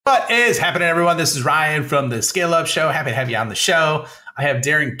What is happening, everyone? This is Ryan from the Scale Up Show. Happy to have you on the show. I have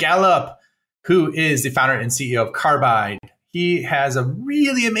Darren Gallop, who is the founder and CEO of Carbide. He has a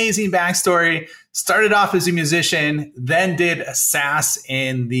really amazing backstory. Started off as a musician, then did a SaaS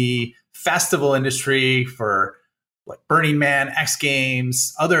in the festival industry for like Burning Man, X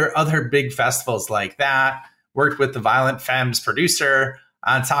Games, other big festivals like that. Worked with the Violent Femmes producer.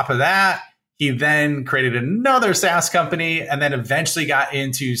 On top of that, he then created another SaaS company and then eventually got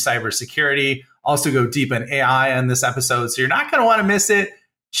into cybersecurity. Also go deep in AI on this episode. So you're not going to want to miss it.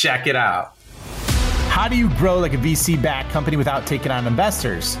 Check it out. How do you grow like a VC-backed company without taking on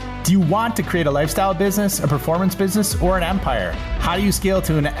investors? Do you want to create a lifestyle business, a performance business, or an empire? How do you scale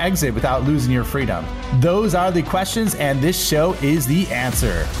to an exit without losing your freedom? Those are the questions, and this show is the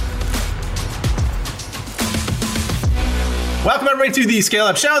answer. Welcome, everybody, to the Scale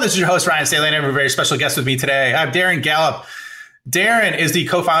Up Show. This is your host, Ryan Staley, and I have a very special guest with me today. I have Darren Gallop. Darren is the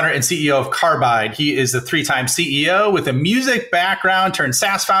co-founder and CEO of Carbide. He is a three-time CEO with a music background turned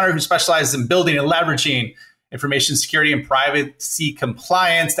SaaS founder who specializes in building and leveraging information security and privacy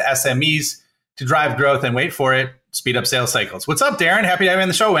compliance to SMEs to drive growth and, wait for it, speed up sales cycles. What's up, Darren? Happy to have you on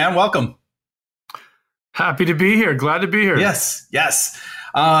the show, man. Welcome. Happy to be here. Glad to be here. Yes.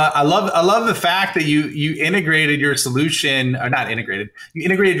 I love the fact that you integrated your solution, or not integrated, you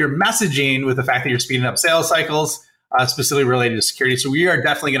integrated your messaging with the fact that you're speeding up sales cycles, specifically related to security. So we are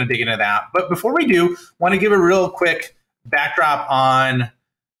definitely going to dig into that. But before we do, want to give a real quick backdrop on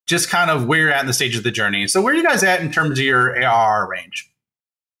just kind of where you're at in the stage of the journey. So where are you guys at in terms of your ARR range?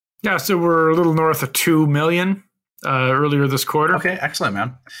 Yeah, so we're a little north of 2 million earlier this quarter. Okay, excellent,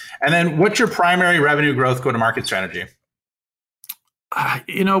 man. And then what's your primary revenue growth go-to-market strategy?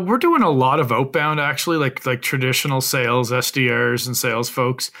 We're doing a lot of outbound, actually, like traditional sales, SDRs and sales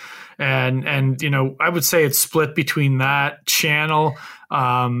folks. And I would say it's split between that channel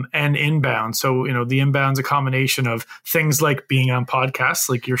and inbound. So, the inbound's a combination of things like being on podcasts,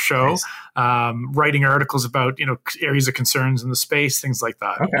 like your show, nice. Writing articles about, areas of concerns in the space, things like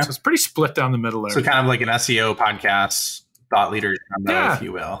that. Okay. So it's pretty split down the middle there. So kind of like an SEO podcast, thought leader, if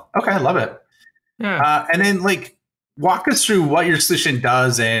you will. Okay, I love it. Yeah. And then walk us through what your solution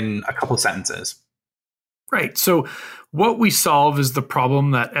does in a couple sentences. Right. So what we solve is the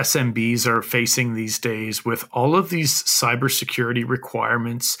problem that SMBs are facing these days with all of these cybersecurity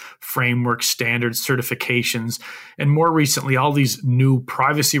requirements, frameworks, standards, certifications, and more recently, all these new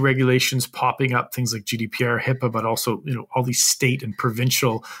privacy regulations popping up, things like GDPR, HIPAA, but also, all these state and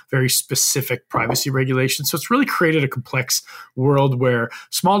provincial, very specific privacy regulations. So it's really created a complex world where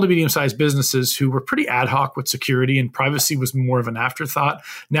small to medium-sized businesses who were pretty ad hoc with security and privacy was more of an afterthought,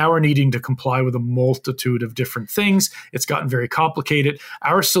 now are needing to comply with a multitude of different things. It's gotten very complicated.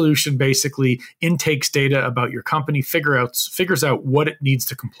 Our solution basically intakes data about your company, figures out what it needs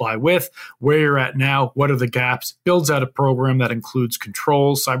to comply with, where you're at now, what are the gaps, builds out a program that includes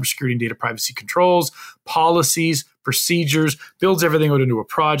controls, cybersecurity and data privacy controls, policies, procedures, builds everything out into a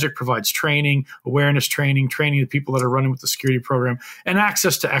project, provides training, awareness training to people that are running with the security program, and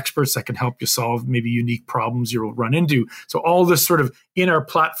access to experts that can help you solve maybe unique problems you'll run into. So all this sort of in our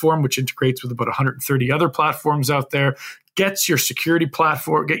platform, which integrates with about 130 other platforms out there, gets your security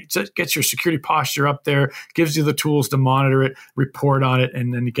platform, gets your security posture up there, gives you the tools to monitor it, report on it,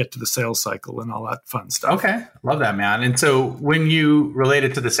 and then you get to the sales cycle and all that fun stuff. Okay. Love that, man. And so when you relate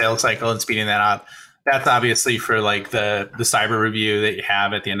it to the sales cycle and speeding that up, that's obviously for the cyber review that you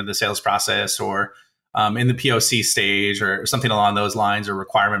have at the end of the sales process, or in the POC stage, or something along those lines, or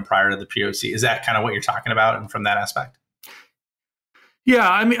requirement prior to the POC. Is that kind of what you're talking about, and from that aspect? Yeah,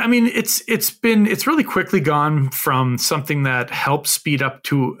 I mean, it's really quickly gone from something that helps speed up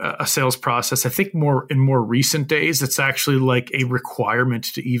to a sales process. I think in more recent days, it's actually like a requirement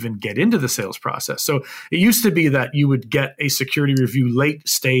to even get into the sales process. So it used to be that you would get a security review late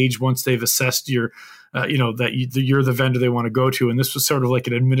stage once they've assessed your, that you're the vendor they want to go to, and this was sort of like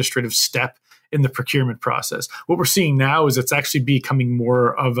an administrative step in the procurement process. What we're seeing now is it's actually becoming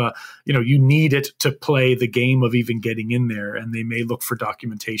more of a, you need it to play the game of even getting in there, and they may look for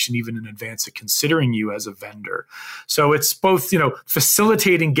documentation even in advance of considering you as a vendor. So it's both,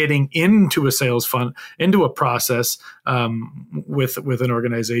 facilitating getting into a sales fund, into a process with an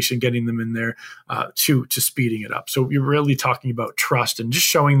organization, getting them in there to speeding it up. So you're really talking about trust and just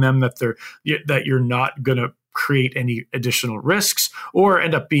showing them that you're not going to create any additional risks or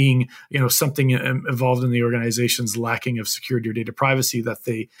end up being, something involved in the organization's lacking of security or data privacy that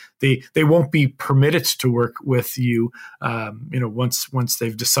they won't be permitted to work with you, once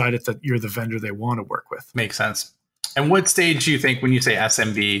they've decided that you're the vendor they want to work with. Makes sense. And what stage do you think, when you say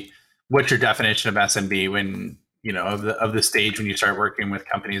SMB, what's your definition of SMB? of the stage when you start working with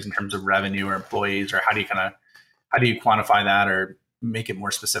companies in terms of revenue or employees, or how do you quantify that or make it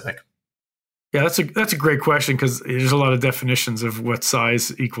more specific? Yeah, that's a great question, because there's a lot of definitions of what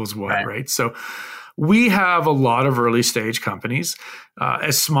size equals what, right? So we have a lot of early stage companies,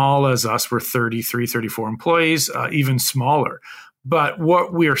 as small as us, we're 33, 34 employees, even smaller. But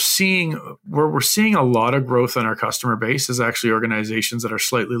what we're seeing a lot of growth in our customer base is actually organizations that are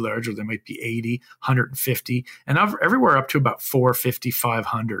slightly larger. They might be 80, 150, and everywhere up to about 450,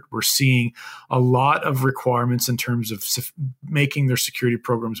 500. We're seeing a lot of requirements in terms of making their security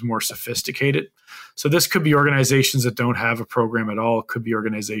programs more sophisticated. So this could be organizations that don't have a program at all. It could be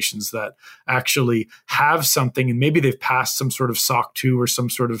organizations that actually have something, and maybe they've passed some sort of SOC 2 or some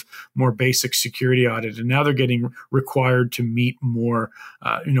sort of more basic security audit, and now they're getting required to meet more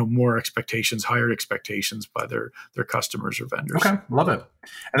expectations, higher expectations by their customers or vendors. Okay, love it.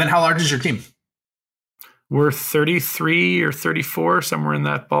 And then how large is your team? We're 33 or 34, somewhere in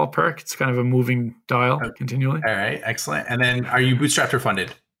that ballpark. It's kind of a moving dial continually. All right, excellent. And then are you bootstrapped or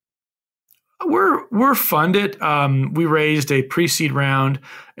funded? We're funded. We raised a pre-seed round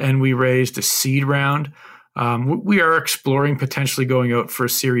and we raised a seed round. We are exploring potentially going out for a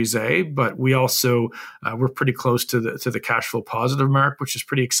Series A, but we also we're pretty close to the cash flow positive mark, which is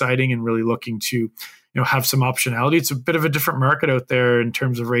pretty exciting, and really looking to have some optionality. It's a bit of a different market out there in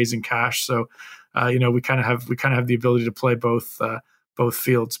terms of raising cash, so we kind of have the ability to play both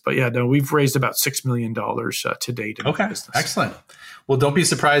fields. But yeah, no, we've raised about $6 million to date in the business. Excellent. Well, don't be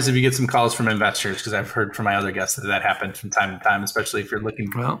surprised if you get some calls from investors, because I've heard from my other guests that happens from time to time, especially if you're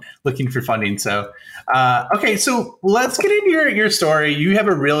looking for funding. So, okay, so let's get into your story. You have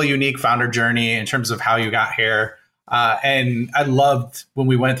a really unique founder journey in terms of how you got here. And I loved when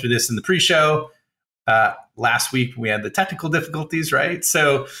we went through this in the pre-show last week. We had the technical difficulties, right?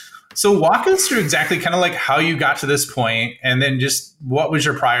 So walk us through exactly kind of like how you got to this point, and then just what was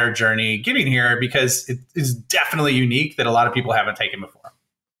your prior journey getting here, because it is definitely unique that a lot of people haven't taken before.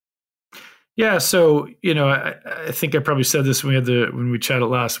 Yeah. So, I think I probably said this when we chatted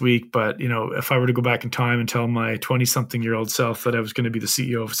last week, but, if I were to go back in time and tell my 20-something-year-old self that I was going to be the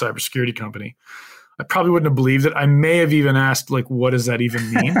CEO of a cybersecurity company, I probably wouldn't have believed it. I may have even asked, like, what does that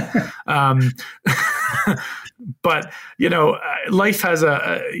even mean? But, life has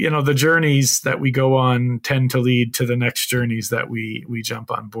the journeys that we go on tend to lead to the next journeys that we jump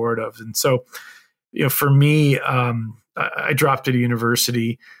on board of. And so, for me, I dropped out of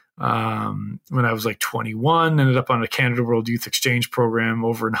university when I was like 21, ended up on a Canada World Youth Exchange program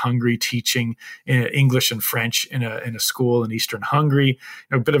over in Hungary, teaching English and French in a school in Eastern Hungary.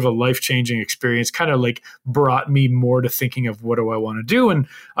 A bit of a life-changing experience, kind of like brought me more to thinking of what do I want to do. And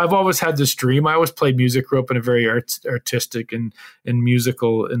I've always had this dream. I always played music, grew up in a very artistic and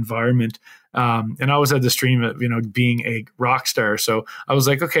musical environment. And I always had this dream of, being a rock star. So I was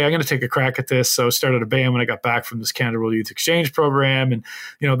like, okay, I'm going to take a crack at this. So I started a band when I got back from this Canada World Youth Exchange program. And,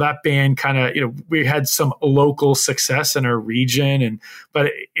 that band kind of, we had some local success in our region,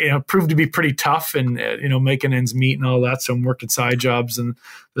 but it proved to be pretty tough and, making ends meet and all that. So I'm working side jobs and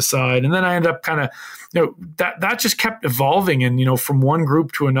the side. And then I ended up kind of, that just kept evolving, and, from one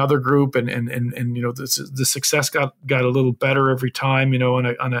group to another group, and the success got a little better every time,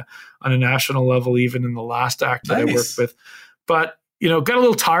 on a national level, even in the last act that I worked with. But, got a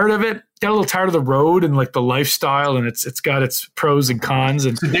little tired of it, got a little tired of the road and like the lifestyle, and it's got its pros and cons,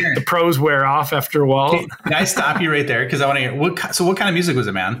 and Darren, the pros wear off after a while. Can I stop you right there? Because I want to hear, what kind of music was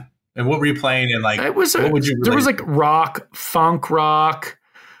it, man? And what were you playing? And like, there was like rock, funk rock,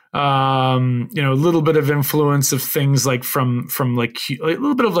 a little bit of influence of things like from like a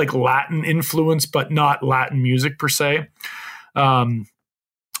little bit of like Latin influence, but not Latin music per se.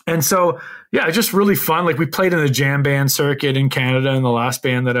 And so, yeah, just really fun. Like, we played in the jam band circuit in Canada in the last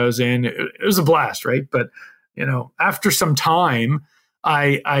band that I was in. It was a blast, right? But, after some time,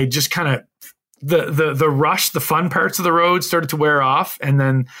 I just kind of, the rush, the fun parts of the road started to wear off. And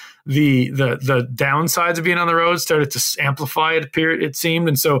then the downsides of being on the road started to amplify it seemed.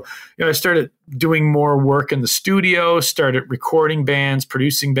 And so, I started doing more work in the studio, started recording bands,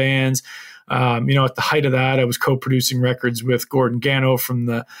 producing bands. At the height of that, I was co-producing records with Gordon Gano from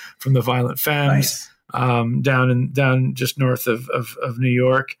the Violent Femmes, down just north of New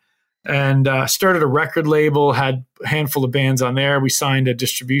York, and started a record label. Had a handful of bands on there. We signed a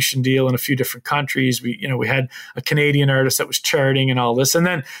distribution deal in a few different countries. We had a Canadian artist that was charting and all this. And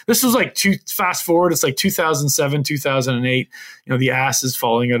then this was like fast forward. It's like 2007, 2008. The ass is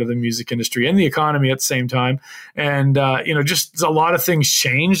falling out of the music industry and the economy at the same time. And just a lot of things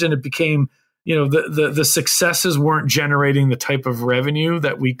changed, and it became, the successes weren't generating the type of revenue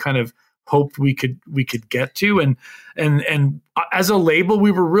that we kind of hoped we could get to. And as a label,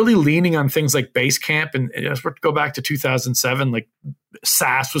 we were really leaning on things like Basecamp. And as we go back to 2007, like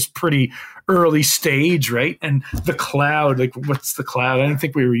SaaS was pretty early stage, right? And the cloud, like what's the cloud? I didn't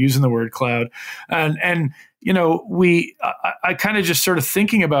think we were using the word cloud. And you know, I kind of just sort of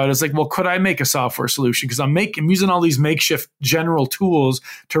thinking about it as like, well, could I make a software solution? Because I'm using all these makeshift general tools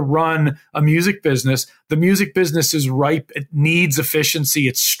to run a music business. The music business is ripe. It needs efficiency.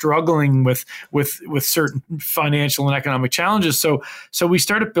 It's struggling with certain financial and economic challenges. So we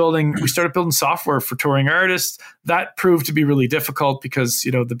started building software for touring artists. That proved to be really difficult because,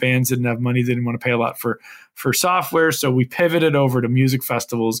 you know, the bands didn't have money. They didn't want to pay a lot for software. So we pivoted over to music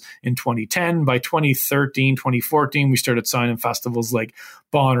festivals in 2010. By 2013, 2014, we started signing festivals like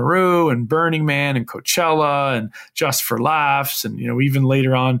Bonnaroo and Burning Man and Coachella and Just for Laughs. And, you know, even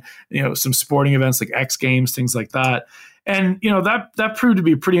later on, you know, some sporting events like X Games, things like that. And, you know, that proved to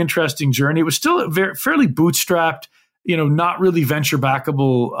be a pretty interesting journey. It was still fairly bootstrapped, you know, not really venture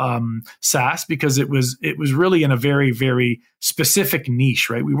backable SaaS, because it was really in a very, very specific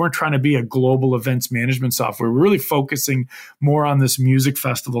niche, right? We weren't trying to be a global events management software. We're really focusing more on this music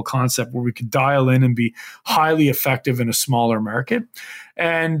festival concept where we could dial in and be highly effective in a smaller market.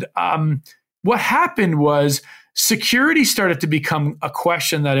 And what happened was security started to become a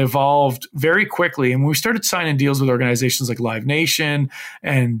question that evolved very quickly. And when we started signing deals with organizations like Live Nation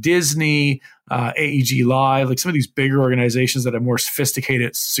and Disney, AEG Live, like some of these bigger organizations that have more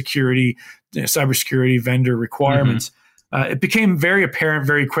sophisticated security, cybersecurity vendor requirements, it became very apparent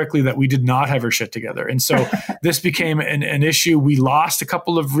very quickly that we did not have our shit together. And so this became an issue. We lost a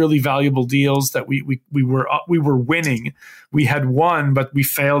couple of really valuable deals that we were winning. We had won, but we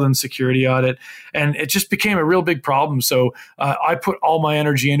failed in security audit, and it just became a real big problem. So I put all my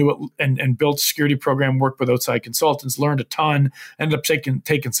energy into it and built a security program, worked with outside consultants, learned a ton, ended up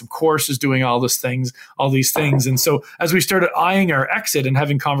taking some courses, doing all these things. And so as we started eyeing our exit and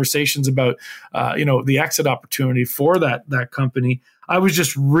having conversations about the exit opportunity for that company, I was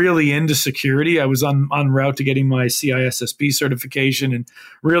just really into security. I was on route to getting my CISSP certification and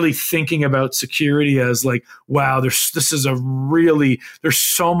really thinking about security as like, wow, there's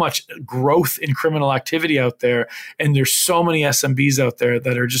so much growth in criminal activity out there, and there's so many SMBs out there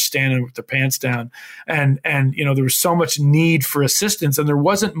that are just standing with their pants down, and you know, there was so much need for assistance, and there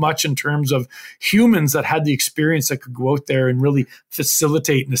wasn't much in terms of humans that had the experience that could go out there and really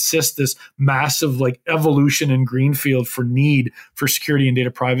facilitate and assist this massive like evolution in greenfield for need for security and data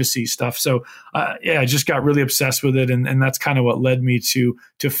privacy stuff. So I just got really obsessed with it, and that's kind of what led me to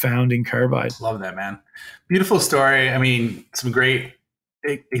founding Carbide. Love that, man. Beautiful story. I mean, some great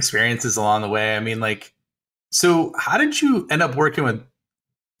experiences along the way. I mean, like, so how did you end up working with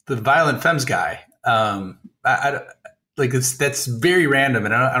the Violent Femmes guy? That's very random,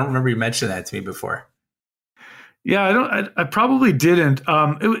 and I don't remember you mentioning that to me before. Yeah, I probably didn't.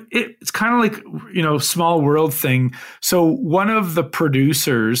 It's kind of like, you know, small world thing. So one of the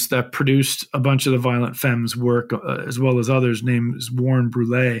producers that produced a bunch of the Violent Femmes work, as well as others, named is Warren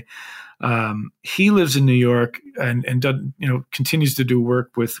Brule. He lives in New York and continues to do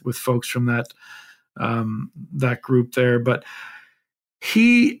work with folks from that group there. But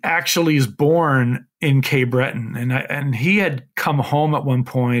he actually is born in Cape Breton, and he had come home at one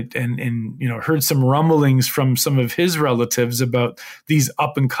point and heard some rumblings from some of his relatives about these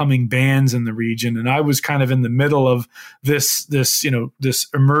up and coming bands in the region. And I was kind of in the middle of this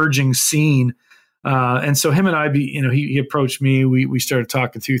emerging scene. And so him and I, he approached me. We started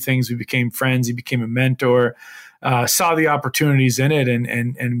talking through things. We became friends. He became a mentor. Saw the opportunities in it,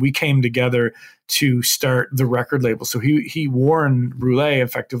 and we came together to start the record label. So Warren Brule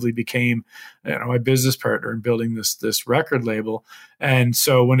effectively became my business partner in building this record label. And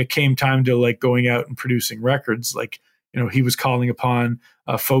so when it came time to like going out and producing records, like, you know, he was calling upon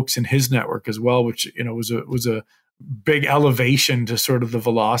folks in his network as well, which, you know, was a big elevation to sort of the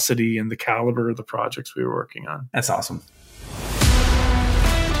velocity and the caliber of the projects we were working on. That's awesome.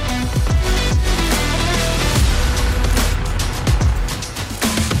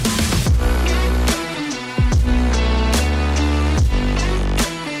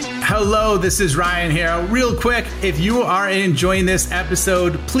 Hello, this is Ryan here. Real quick, if you are enjoying this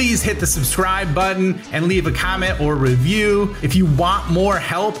episode, please hit the subscribe button and leave a comment or review. If you want more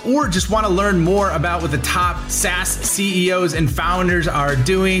help or just want to learn more about what the top SaaS CEOs and founders are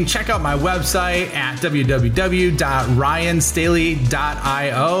doing, check out my website at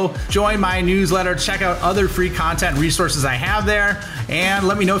www.ryanstaley.io. Join my newsletter, check out other free content resources I have there, and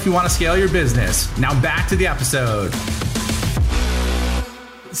let me know if you want to scale your business. Now back to the episode.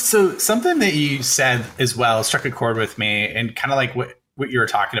 So something that you said as well struck a chord with me, and kind of like what you were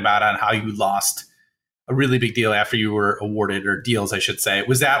talking about on how you lost a really big deal after you were awarded, or deals, I should say.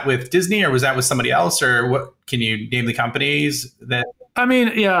 Was that with Disney, or was that with somebody else, or what? Can you name the companies that? I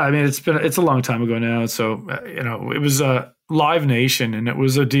mean, it's a long time ago now. So, it was Live Nation, and it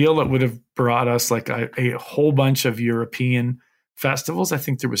was a deal that would have brought us like a whole bunch of European festivals. I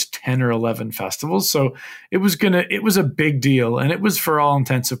think there was 10 or 11 festivals. So it was a big deal, and it was, for all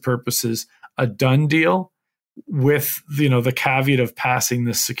intents and purposes, a done deal with, the caveat of passing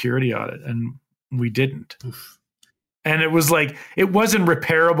the security audit. And we didn't. Oof. And it was like, it wasn't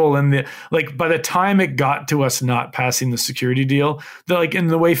repairable. And by the time it got to us not passing the security deal, in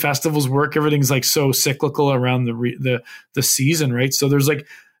the way festivals work, everything's like so cyclical around the season, right? So there's like,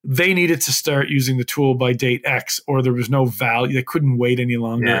 they needed to start using the tool by date X, or there was no value. They couldn't wait any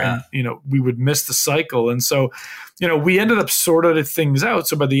longer. Yeah. And, we would miss the cycle. And so, we ended up sorting things out.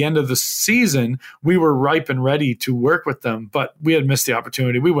 So by the end of the season, we were ripe and ready to work with them, but we had missed the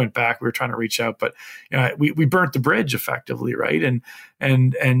opportunity. We went back, we were trying to reach out, but we burnt the bridge effectively. Right.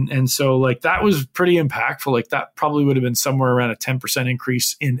 And so like, that was pretty impactful. Like that probably would have been somewhere around a 10%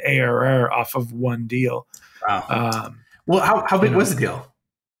 increase in ARR off of one deal. Wow. Well, how big was the deal?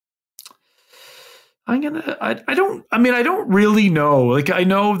 I don't really know. Like, I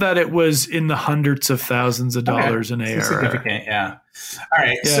know that it was in the hundreds of thousands of dollars in ARR. Significant, yeah. All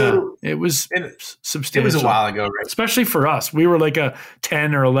right, yeah, so it was substantial. It was a while ago, right? Especially for us, we were like a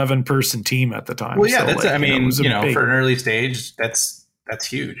 10 or 11 person team at the time. Well, yeah, so big, for an early stage, that's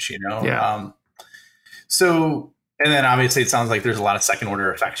huge. Yeah. So, and then obviously, it sounds like there's a lot of second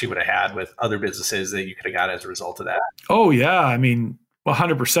order effects you would have had with other businesses that you could have got as a result of that. Oh yeah, I mean,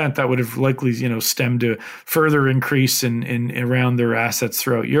 100%, that would have likely, stemmed to further increase in around their assets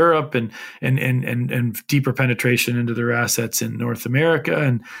throughout Europe and deeper penetration into their assets in North America,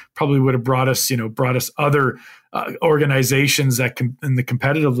 and probably would have brought us other organizations that in the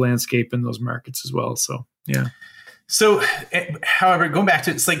competitive landscape in those markets as well. So, yeah. So, however, going back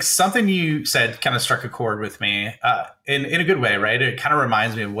to, it's like something you said kind of struck a chord with me in a good way, right? It kind of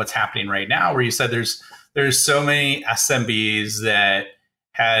reminds me of what's happening right now, where you said there's so many SMBs that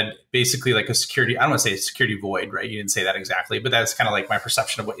had basically like a security, I don't want to say a security void, right? You didn't say that exactly, but that's kind of like my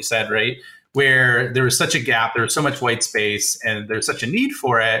perception of what you said, right? Where there was such a gap, there was so much white space, and there's such a need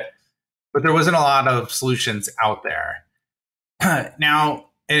for it, but there wasn't a lot of solutions out there. Now,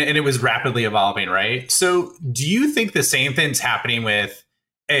 and it was rapidly evolving, right? So do you think the same thing's happening with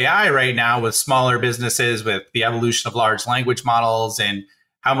AI right now, with smaller businesses, with the evolution of large language models and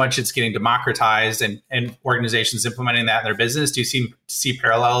how much it's getting democratized and organizations implementing that in their business? Do you see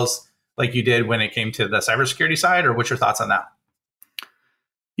parallels like you did when it came to the cybersecurity side, or what's your thoughts on that?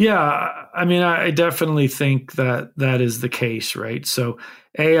 Yeah, I mean, I definitely think that is the case, right? So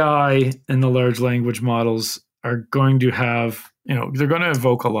AI and the large language models are going to have, they're going to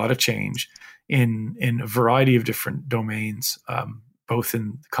evoke a lot of change in a variety of different domains, both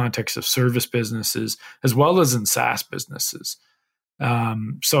in the context of service businesses as well as in SaaS businesses.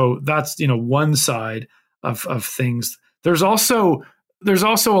 So that's, one side of things. There's also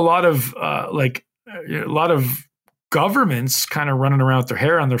a lot of governments kind of running around with their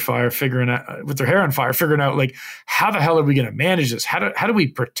hair on fire, figuring out like, how the hell are we going to manage this? How do we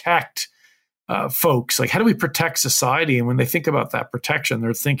protect folks? Like, how do we protect society? And when they think about that protection,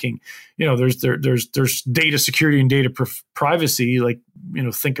 they're thinking, there's data security and data privacy. Like,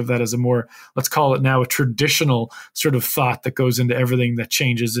 think of that as a more, let's call it now, a traditional sort of thought that goes into everything that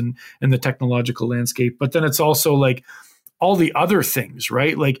changes in the technological landscape. But then it's also like all the other things,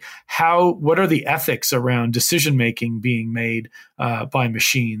 right? Like what are the ethics around decision making being made by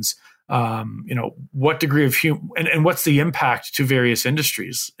machines? What degree of and what's the impact to various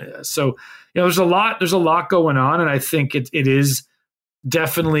industries? So, there's a lot going on, and I think it is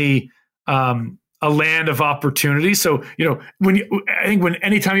definitely a land of opportunity. So,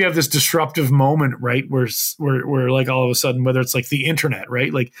 anytime you have this disruptive moment, right, where like all of a sudden, whether it's like the internet,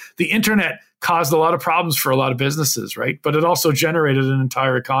 right, like the internet caused a lot of problems for a lot of businesses, right, but it also generated an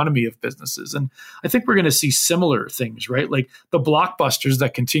entire economy of businesses, and I think we're going to see similar things, right, like the blockbusters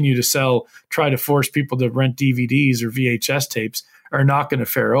that continue to try to force people to rent DVDs or VHS tapes are not going to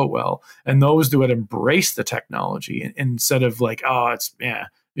fare out well, and those who would embrace the technology instead of like,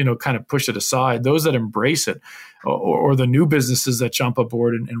 kind of push it aside, those that embrace it, or the new businesses that jump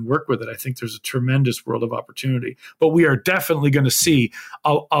aboard and work with it, I think there's a tremendous world of opportunity. But we are definitely going to see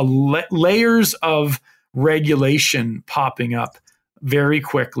layers of regulation popping up very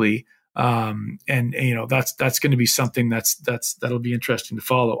quickly, and that's going to be something that'll be interesting to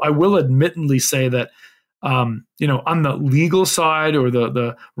follow. I will admittedly say that on the legal side or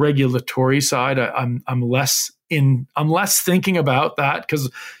the regulatory side, I'm less I'm less thinking about that because,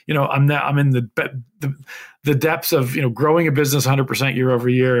 I'm in the depths of, growing a business 100% year over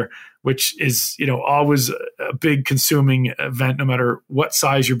year, which is, always a big consuming event, no matter what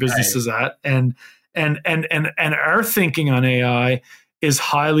size your business is at. And our thinking on AI is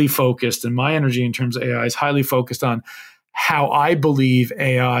highly focused, and my energy in terms of AI is highly focused on how I believe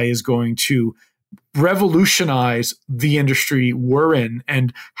AI is going to revolutionize the industry we're in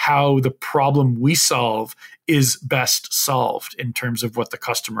and how the problem we solve is best solved in terms of what the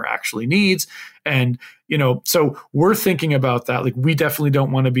customer actually needs. And, so we're thinking about that. Like, we definitely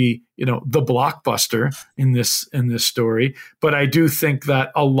don't want to be, the blockbuster in this story. But I do think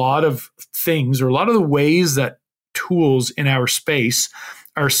that a lot of things, or a lot of the ways that tools in our space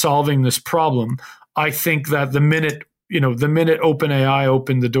are solving this problem, I think that the minute OpenAI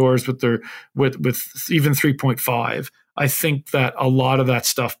opened the doors with even 3.5, I think that a lot of that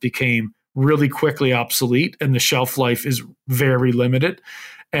stuff became really quickly obsolete, and the shelf life is very limited.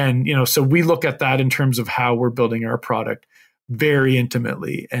 And, so we look at that in terms of how we're building our product very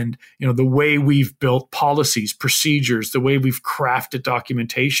intimately. And, the way we've built policies, procedures, the way we've crafted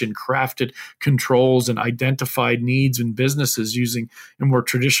documentation, crafted controls, and identified needs in businesses using a more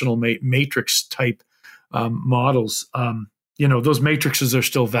traditional matrix type models. Those matrices are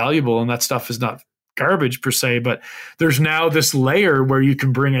still valuable, and that stuff is not garbage per se, but there's now this layer where you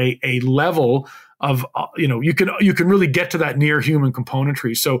can bring a level of, you can really get to that near human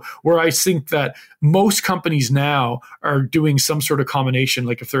componentry. So where I think that most companies now are doing some sort of combination,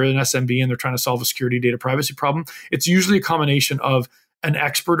 like if they're an SMB and they're trying to solve a security data privacy problem, it's usually a combination of an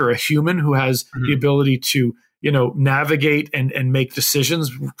expert or a human who has the ability to navigate and make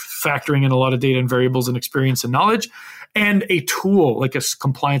decisions, factoring in a lot of data and variables and experience and knowledge, and a tool like a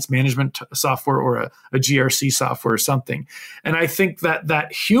compliance management software or a GRC software or something. And I think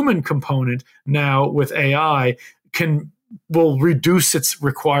that human component now with AI will reduce its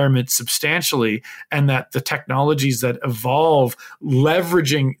requirements substantially, and that the technologies that evolve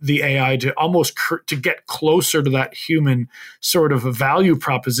leveraging the AI to almost to get closer to that human sort of a value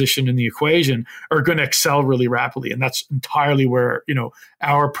proposition in the equation are going to excel really rapidly. And that's entirely where,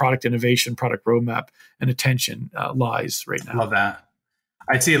 our product innovation, product roadmap, and attention lies right now. Love that.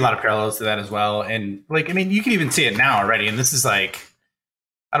 I see a lot of parallels to that as well. And you can even see it now already. And this is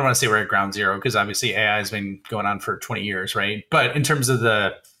I don't want to say we're at ground zero, because obviously AI has been going on for 20 years, right? But in terms of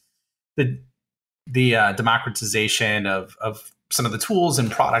the democratization of some of the tools and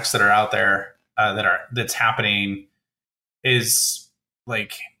products that are out there that's happening, is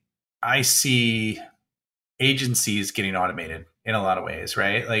I see agencies getting automated in a lot of ways,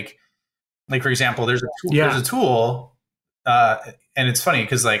 right? Like for example, there's a tool, and it's funny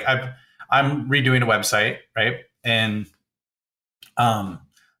because I'm redoing a website, right? And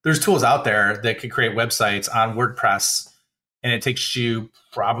there's tools out there that could create websites on WordPress, and it takes you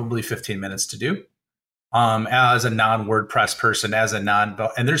probably 15 minutes to do. As a non-WordPress person,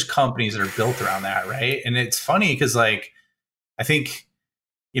 and there's companies that are built around that, right? And it's funny because I think,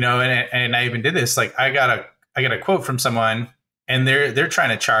 and I even did this. I got a quote from someone, and they're trying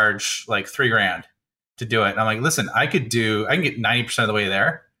to charge $3,000 to do it. And I'm like, listen, I can get 90% of the way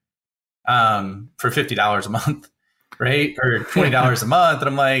there for $50 a month. Right? Or $20 a month. And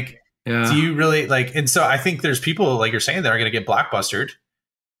I'm like, do you really and so I think there's people, like you're saying, that are going to get blockbustered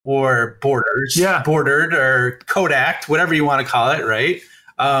or bordered or Kodak, whatever you want to call it. Right.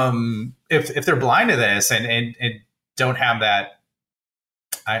 If they're blind to this and don't have that,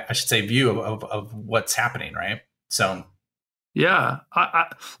 I should say, view of what's happening. Right. So. Yeah.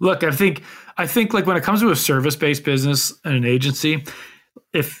 Look, I think when it comes to a service-based business and an agency,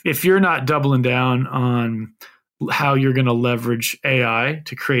 if you're not doubling down on how you're going to leverage AI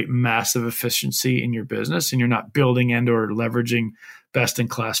to create massive efficiency in your business, and you're not building and or leveraging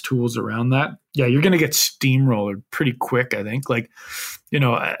best-in-class tools around that, you're going to get steamrolled pretty quick, I think.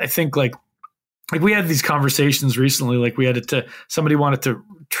 I think we had these conversations recently, somebody wanted to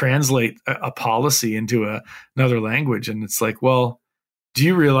translate a policy into another language. And it's well, do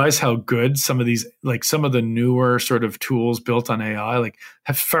you realize how good some of these, some of the newer sort of tools built on AI,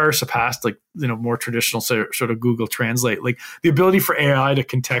 have far surpassed, more traditional sort of Google Translate, the ability for AI to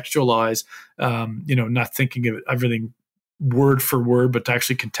contextualize, not thinking of everything word for word, but to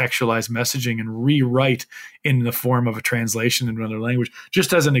actually contextualize messaging and rewrite in the form of a translation in another language,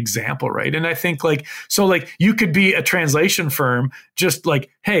 just as an example, right? And I think you could be a translation firm, just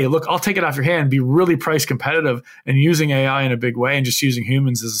hey, look, I'll take it off your hand, be really price competitive and using AI in a big way, and just using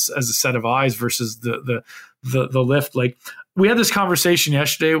humans as a set of eyes versus the the lift. Like we had this conversation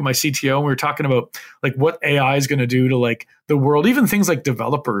yesterday with my CTO, and we were talking about like what AI is going to do to like the world, even things like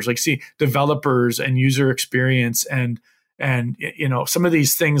developers, like developers and user experience and some of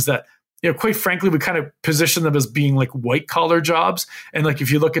these things that, quite frankly, we kind of position them as being like white collar jobs. And like, if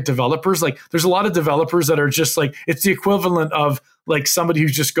you look at developers, like there's a lot of developers that are just like, it's the equivalent of like somebody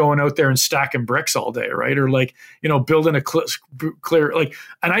who's just going out there and stacking bricks all day. Right. Or like, building a clear, like,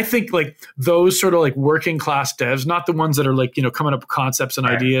 and I think like those sort of like working class devs, not the ones that are like, coming up with concepts and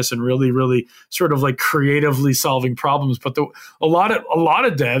ideas and really, really sort of like creatively solving problems. But a lot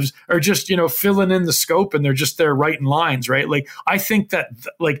of devs are just, filling in the scope, and they're just there writing lines. Right. Like, I think that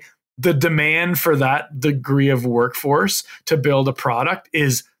like, the demand for that degree of workforce to build a product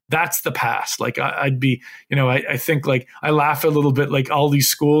that's the past. Like I'd be, I think like I laugh a little bit, like all these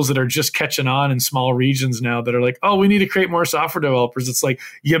schools that are just catching on in small regions now that are like, oh, we need to create more software developers. It's like,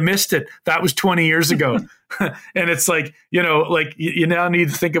 you missed it. That was 20 years ago. And it's like, like you now need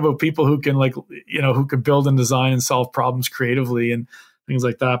to think about people who can like, who can build and design and solve problems creatively and things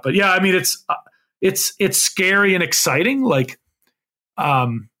like that. But yeah, I mean, it's scary and exciting. Like,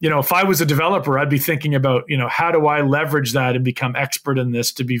 if I was a developer, I'd be thinking about, how do I leverage that and become expert in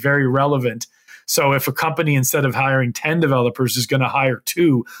this to be very relevant? So if a company, instead of hiring 10 developers, is going to hire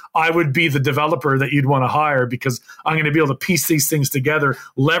 2, I would be the developer that you'd want to hire, because I'm going to be able to piece these things together,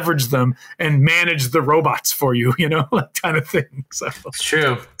 leverage them, and manage the robots for you, that kind of thing. So it's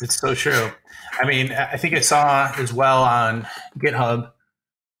true. It's so true. I mean, I think I saw as well on GitHub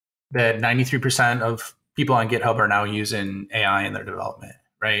that 93% of people on GitHub are now using AI in their development,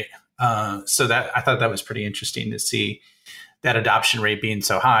 right? So that I thought that was pretty interesting to see that adoption rate being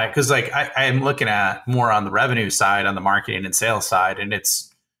so high. Because like I am looking at more on the revenue side, on the marketing and sales side, and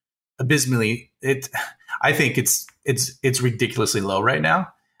it's abysmally. I think it's ridiculously low right now.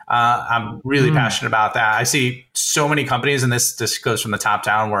 I'm really passionate about that. I see so many companies, and this goes from the top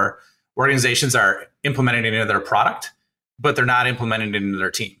down, where organizations are implementing it into their product, but they're not implementing it into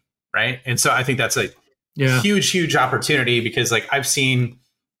their team, right? And so I think that's a huge opportunity, because like I've seen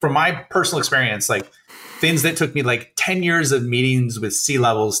from my personal experience, like things that took me like 10 years of meetings with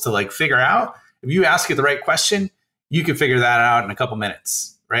C-levels to like figure out, if you ask it the right question, you can figure that out in a couple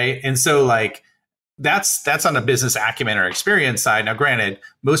minutes. Right. And so like, that's on a business acumen or experience side. Now, granted,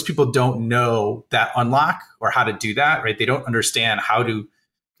 most people don't know that unlock or how to do that, right? They don't understand how to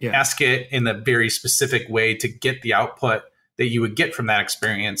ask it in a very specific way to get the output that you would get from that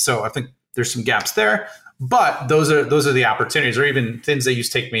experience. So I think there's some gaps there, but those are the opportunities. Or even things that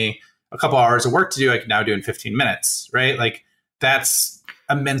used to take me a couple hours of work to do, I can now do in 15 minutes, right? Like that's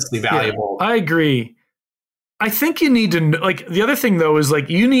immensely valuable. Yeah, I agree. I think you need to like, the other thing though is like,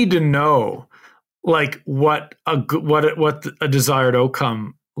 you need to know like what a desired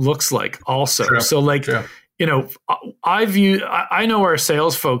outcome looks like also. True. So like, I know our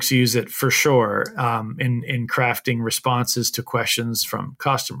sales folks use it for sure in crafting responses to questions from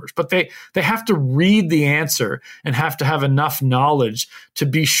customers, but they have to read the answer and have to have enough knowledge to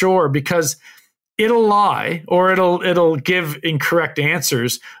be sure, because it'll lie or it'll give incorrect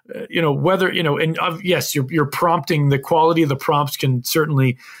answers. Yes, you're prompting. The quality of the prompts can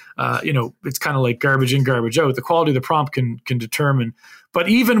certainly, it's kind of like garbage in, garbage out. The quality of the prompt can determine, but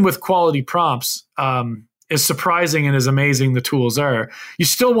even with quality prompts, as surprising and as amazing the tools are, you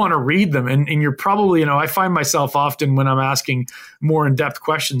still want to read them. And you're probably, I find myself often when I'm asking more in-depth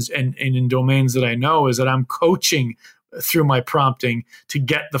questions and in domains that I know, is that I'm coaching through my prompting to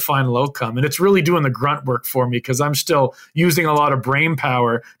get the final outcome. And it's really doing the grunt work for me, because I'm still using a lot of brain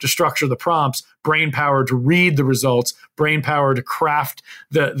power to structure the prompts, brain power to read the results, brain power to craft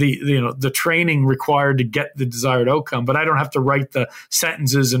the training required to get the desired outcome. But I don't have to write the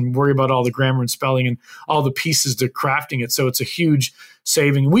sentences and worry about all the grammar and spelling and all the pieces to crafting it. So it's a huge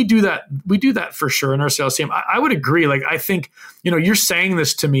saving. We do that for sure in our sales team. I would agree. Like, I think, you're saying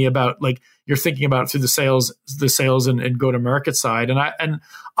this to me about like, you're thinking about it through the sales and go to market side. And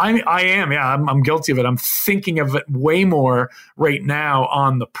I'm guilty of it. I'm thinking of it way more right now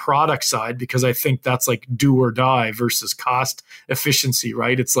on the product side, because I think that's like do or die versus cost efficiency,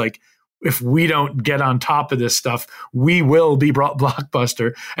 right? It's like, if we don't get on top of this stuff, we will be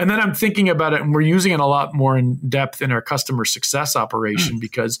blockbuster. And then I'm thinking about it, and we're using it a lot more in depth in our customer success operation,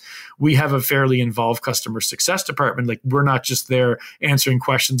 because we have a fairly involved customer success department. Like, we're not just there answering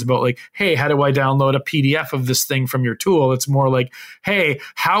questions about like, hey, how do I download a PDF of this thing from your tool? It's more like, hey,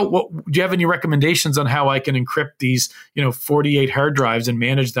 do you have any recommendations on how I can encrypt these, 48 hard drives and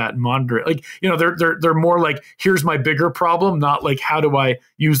manage that and monitor it? Like, they're more like, here's my bigger problem, not like, how do I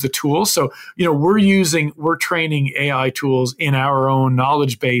use the tool? So, we're training AI tools in our own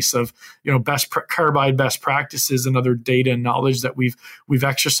knowledge base of, Carbide best practices and other data and knowledge that we've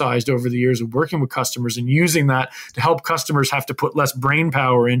exercised over the years of working with customers, and using that to help customers have to put less brain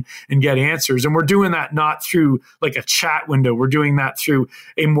power in and get answers. And we're doing that not through like a chat window. We're doing that through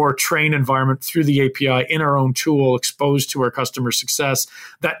a more trained environment, through the API in our own tool, exposed to our customer success,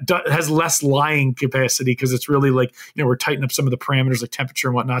 that has less lying capacity, because it's really like, we're tightening up some of the parameters like temperature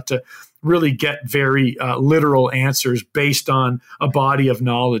and whatnot to really get very literal answers based on a body of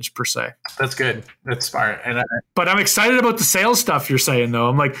knowledge per se. That's good. That's smart. But I'm excited about the sales stuff you're saying, though.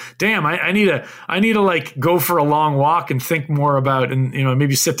 I'm like, damn, I need to like go for a long walk and think more about, and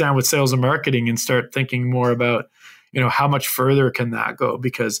maybe sit down with sales and marketing and start thinking more about, how much further can that go?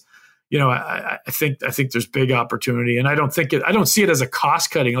 Because I think there's big opportunity, and I don't see it as a cost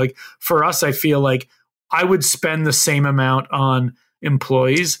cutting. Like for us, I feel like I would spend the same amount on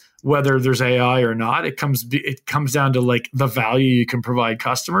employees, whether there's AI or not. It comes down to like the value you can provide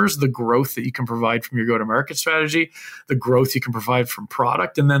customers, the growth that you can provide from your go-to-market strategy, the growth you can provide from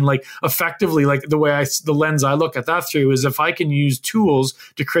product. And then like effectively, like the lens I look at that through is, if I can use tools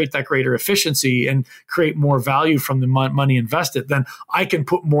to create that greater efficiency and create more value from the money invested, then I can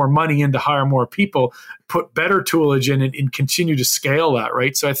put more money in to hire more people, put better toolage in, and continue to scale that,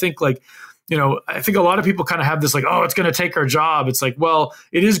 right? So I think like, I think a lot of people kind of have this like, oh, it's going to take our job. It's like, well,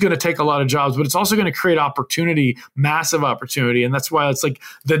 it is going to take a lot of jobs, but it's also going to create opportunity, massive opportunity. And that's why it's like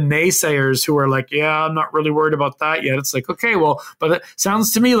the naysayers who are like, yeah, I'm not really worried about that yet. It's like, okay, well, but it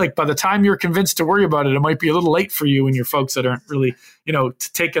sounds to me like by the time you're convinced to worry about it, it might be a little late for you and your folks that aren't really,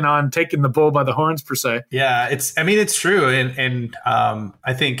 taking the bull by the horns per se. Yeah, it's true. And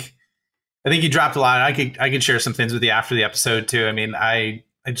I think you dropped a lot. I could share some things with you after the episode too. I mean, I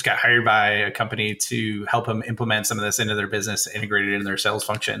just got hired by a company to help them implement some of this into their business, integrated in their sales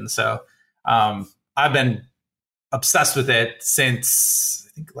function. So I've been obsessed with it since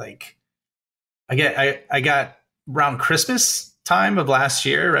I think like I got around Christmas time of last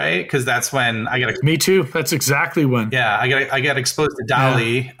year, right? Because that's when I got. Me too. That's exactly when. Yeah, I got exposed to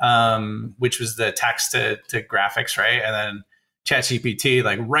DALL-E, which was the text to graphics, right? And then ChatGPT,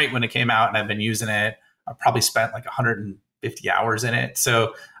 like right when it came out, and I've been using it. I probably spent like 150 hours in it.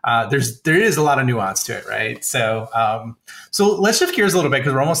 So there is a lot of nuance to it, right? So let's shift gears a little bit,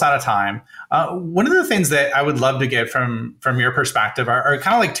 because we're almost out of time. One of the things that I would love to get from your perspective are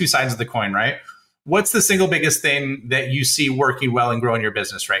kind of like two sides of the coin, right? What's the single biggest thing that you see working well and growing your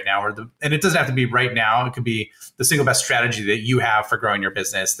business right now? And it doesn't have to be right now. It could be the single best strategy that you have for growing your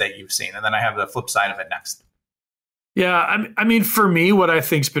business that you've seen. And then I have the flip side of it next. Yeah, I mean, for me, what I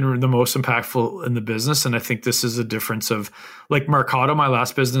think's been the most impactful in the business, and I think this is a difference of like Mercado, my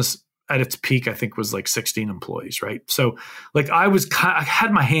last business at its peak, I think was like 16 employees, right? So like I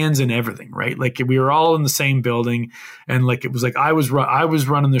had my hands in everything, right? Like we were all in the same building, and like it was like I was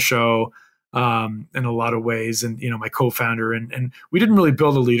running the show in a lot of ways, and my co-founder, and we didn't really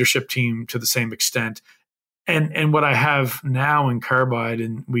build a leadership team to the same extent. And what I have now in Carbide,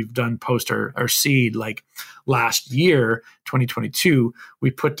 and we've done post our seed, like last year, 2022, we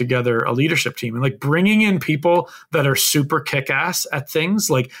put together a leadership team, and like bringing in people that are super kick-ass at things,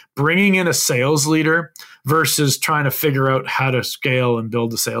 like bringing in a sales leader versus trying to figure out how to scale and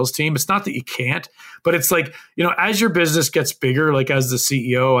build a sales team. It's not that you can't, but it's like, as your business gets bigger, like as the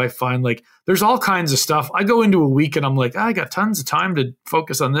CEO, I find like there's all kinds of stuff. I go into a week and I'm like, I got tons of time to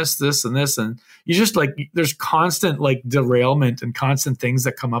focus on this, this, and this. And you just like, there's constant like derailment and constant things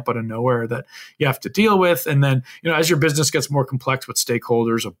that come up out of nowhere that you have to deal with. And then, as your business gets more complex with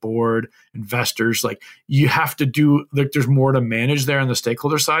stakeholders, a board, investors, like you have to do, like there's more to manage there on the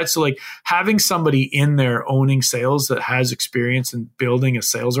stakeholder side. So like having somebody in there owning sales that has experience in building a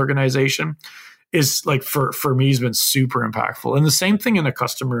sales organization is like for me has been super impactful. And the same thing in the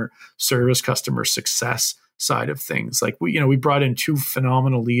customer service, customer success side of things. Like we brought in two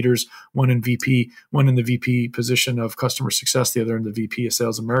phenomenal leaders, one in the VP position of customer success, the other in the VP of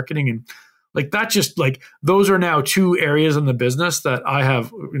sales and marketing. And like that, just like those are now two areas in the business that I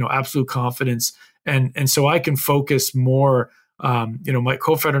have, absolute confidence. And so I can focus more, my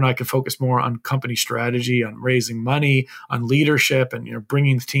co-founder and I can focus more on company strategy, on raising money, on leadership, and,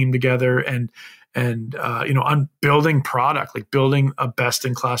 bringing the team together and on building product, like building a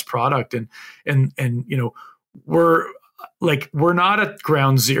best-in-class product. And we're not at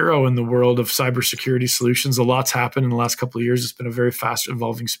ground zero in the world of cybersecurity solutions. A lot's happened in the last couple of years. It's been a very fast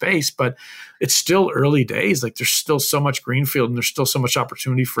evolving space, but it's still early days. Like there's still so much greenfield, and there's still so much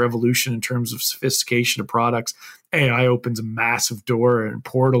opportunity for evolution in terms of sophistication of products, AI opens a massive door and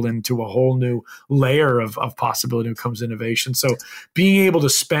portal into a whole new layer of possibility when it comes to innovation. So being able to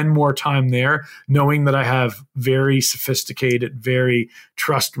spend more time there, knowing that I have very sophisticated, very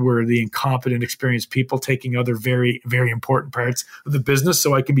trustworthy and competent, experienced people taking other very, very important parts of the business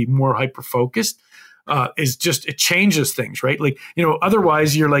so I can be more hyper-focused, is just, it changes things, right? Like,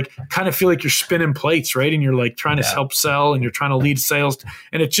 otherwise you're like, kind of feel like you're spinning plates, right? And you're like trying to help sell and you're trying to lead sales.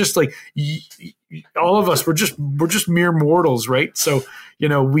 And it's just like, all of us, we're just mere mortals, right? So,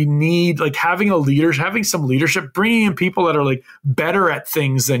 we need like having some leadership, bringing in people that are like better at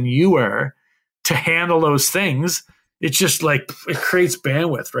things than you are to handle those things. It's just like, it creates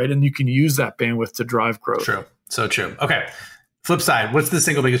bandwidth, right? And you can use that bandwidth to drive growth. True. So true. Okay. Flip side, what's the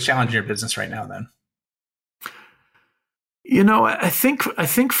single biggest challenge in your business right now then? I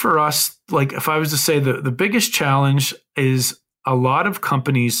think for us, like if I was to say the biggest challenge is a lot of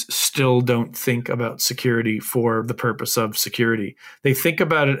companies still don't think about security for the purpose of security. They think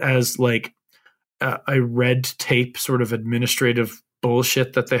about it as like a red tape sort of administrative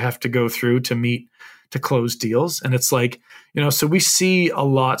bullshit that they have to go through to close deals. And it's like, so we see a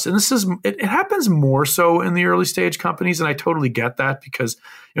lot, and it happens more so in the early stage companies. And I totally get that because,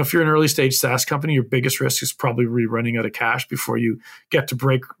 if you're an early stage SaaS company, your biggest risk is probably running out of cash before you get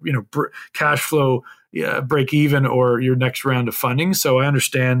to cash flow, break even or your next round of funding. So I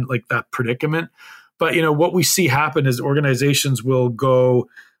understand like that predicament, but what we see happen is organizations will go,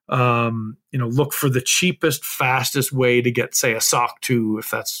 look for the cheapest, fastest way to get, say, a SOC 2 if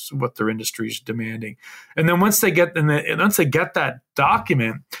that's what their industry is demanding. And then once they get that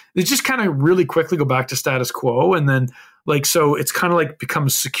document, they just kind of really quickly go back to status quo. And then so it's kind of like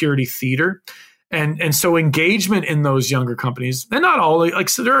becomes security theater. And so engagement in those younger companies, and not all,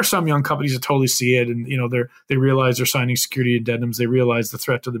 so there are some young companies that totally see it and, they realize they're signing security addendums. They realize the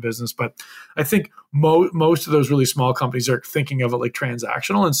threat to the business. But I think most of those really small companies are thinking of it like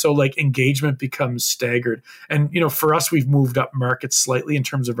transactional. And so like engagement becomes staggered. And, for us, we've moved up market slightly in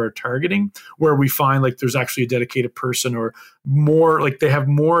terms of our targeting, where we find like there's actually a dedicated person or more, like they have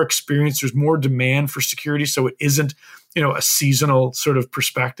more experience. There's more demand for security. So it isn't, a seasonal sort of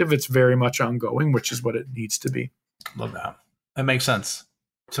perspective. It's very much ongoing, which is what it needs to be. Love that. That makes sense.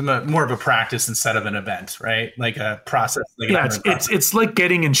 So more of a practice instead of an event, right? Like a process. It's like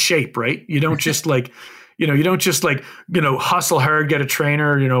getting in shape, right? You don't just like, you don't just like, hustle hard, get a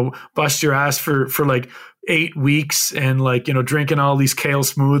trainer, bust your ass for like 8 weeks and like, drinking all these kale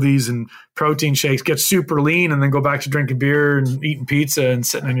smoothies and protein shakes, get super lean and then go back to drinking beer and eating pizza and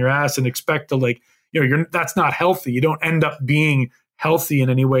sitting on your ass and expect to like, that's not healthy. You don't end up being healthy in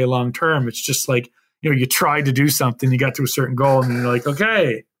any way long term. It's just like, you tried to do something, you got to a certain goal, and you're like,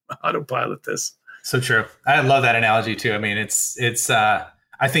 okay, autopilot this. So true. I love that analogy too. I mean, it's. I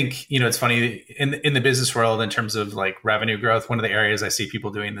think it's funny in the business world in terms of like revenue growth. One of the areas I see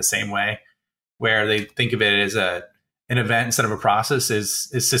people doing the same way, where they think of it as an event instead of a process,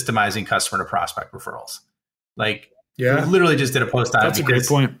 is systemizing customer to prospect referrals. Like. Yeah, we literally just did a post on it. That's a great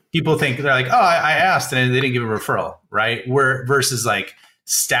point. People think they're like, oh, I asked and they didn't give a referral, right? Versus like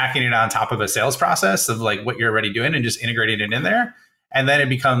stacking it on top of a sales process of like what you're already doing and just integrating it in there. And then it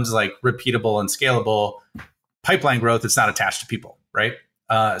becomes like repeatable and scalable pipeline growth that's not attached to people, right?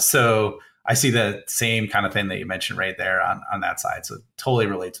 So I see the same kind of thing that you mentioned right there on that side. So it totally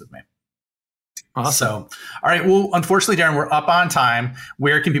relates with me. Awesome. So, all right. Well, unfortunately, Darren, we're up on time.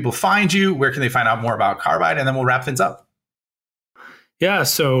 Where can people find you? Where can they find out more about Carbide? And then we'll wrap things up. Yeah.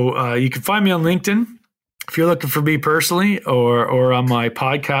 So you can find me on LinkedIn if you're looking for me personally, or on my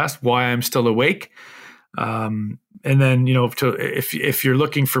podcast, Why I'm Still Awake. And then, if you're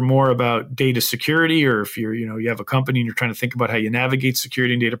looking for more about data security, or if you have a company and you're trying to think about how you navigate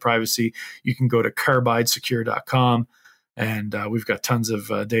security and data privacy, you can go to carbidesecure.com. And we've got tons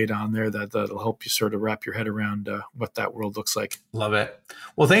of data on there that'll help you sort of wrap your head around what that world looks like. Love it.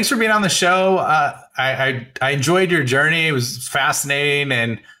 Well, thanks for being on the show. I enjoyed your journey. It was fascinating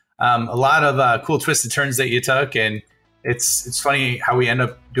and a lot of cool twists and turns that you took. And it's funny how we end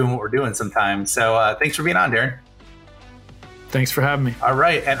up doing what we're doing sometimes. So thanks for being on, Darren. Thanks for having me. All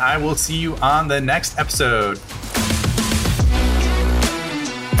right. And I will see you on the next episode.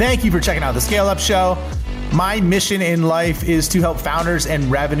 Thank you for checking out the Scale Up Show. My mission in life is to help founders and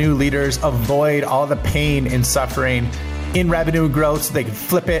revenue leaders avoid all the pain and suffering in revenue and growth so they can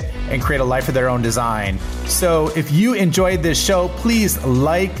flip it and create a life of their own design. So if you enjoyed this show, please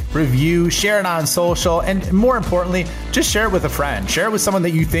like, review, share it on social, and more importantly, just share it with a friend. Share it with someone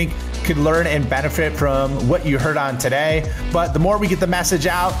that you think could learn and benefit from what you heard on today. But the more we get the message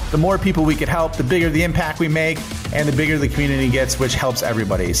out, the more people we could help, the bigger the impact we make, and the bigger the community gets, which helps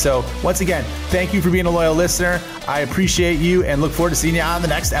everybody. So once again, thank you for being a loyal listener. I appreciate you and look forward to seeing you on the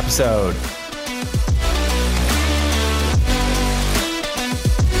next episode.